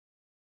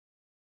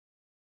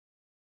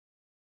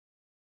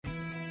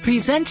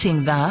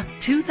Presenting the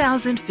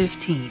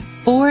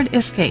 2015 Ford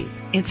Escape.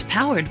 It's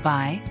powered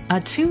by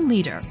a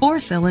 2-liter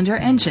 4-cylinder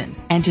engine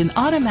and an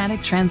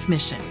automatic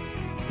transmission.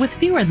 With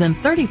fewer than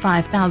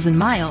 35,000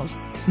 miles,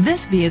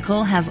 this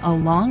vehicle has a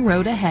long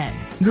road ahead.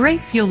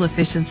 Great fuel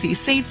efficiency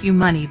saves you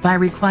money by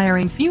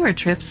requiring fewer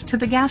trips to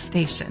the gas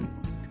station.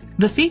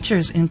 The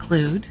features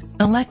include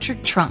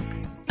electric trunk,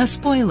 a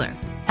spoiler,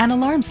 an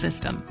alarm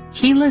system,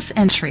 keyless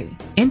entry,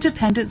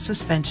 independent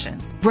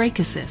suspension, brake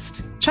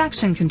assist,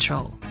 traction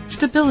control,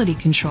 stability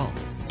control,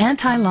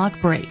 anti-lock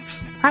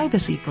brakes,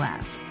 privacy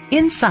glass.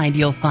 Inside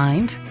you'll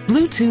find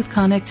Bluetooth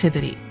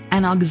connectivity,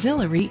 an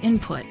auxiliary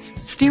input,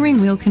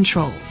 steering wheel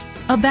controls,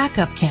 a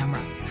backup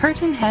camera,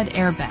 curtain head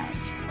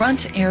airbags,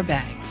 front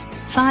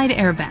airbags,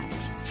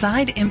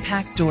 side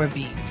impact door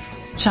beams,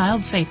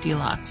 child safety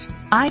locks,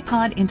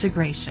 iPod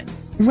integration.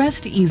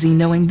 Rest easy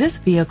knowing this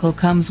vehicle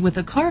comes with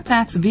a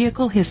Carfax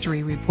Vehicle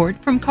History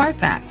Report from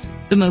Carfax,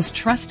 the most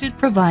trusted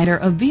provider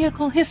of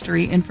vehicle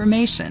history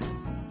information.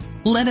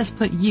 Let us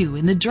put you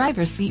in the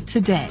driver's seat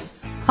today.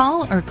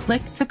 Call or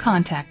click to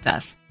contact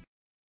us.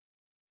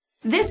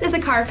 This is a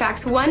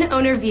Carfax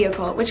one-owner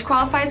vehicle which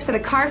qualifies for the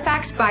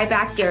Carfax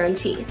buyback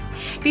guarantee.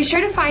 Be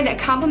sure to find a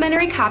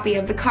complimentary copy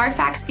of the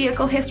Carfax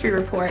Vehicle History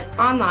Report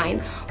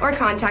online or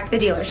contact the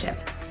dealership.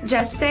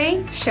 Just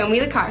say, "Show me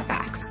the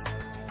Carfax."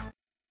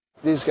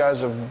 These guys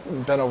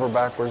have bent over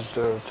backwards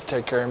to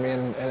take care of me,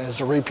 and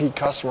as a repeat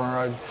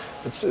customer,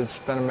 it's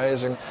been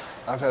amazing.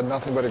 I've had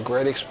nothing but a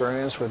great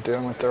experience with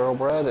dealing with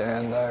Thoroughbred,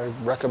 and I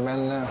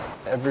recommend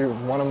every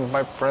one of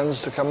my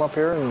friends to come up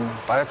here and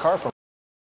buy a car from me.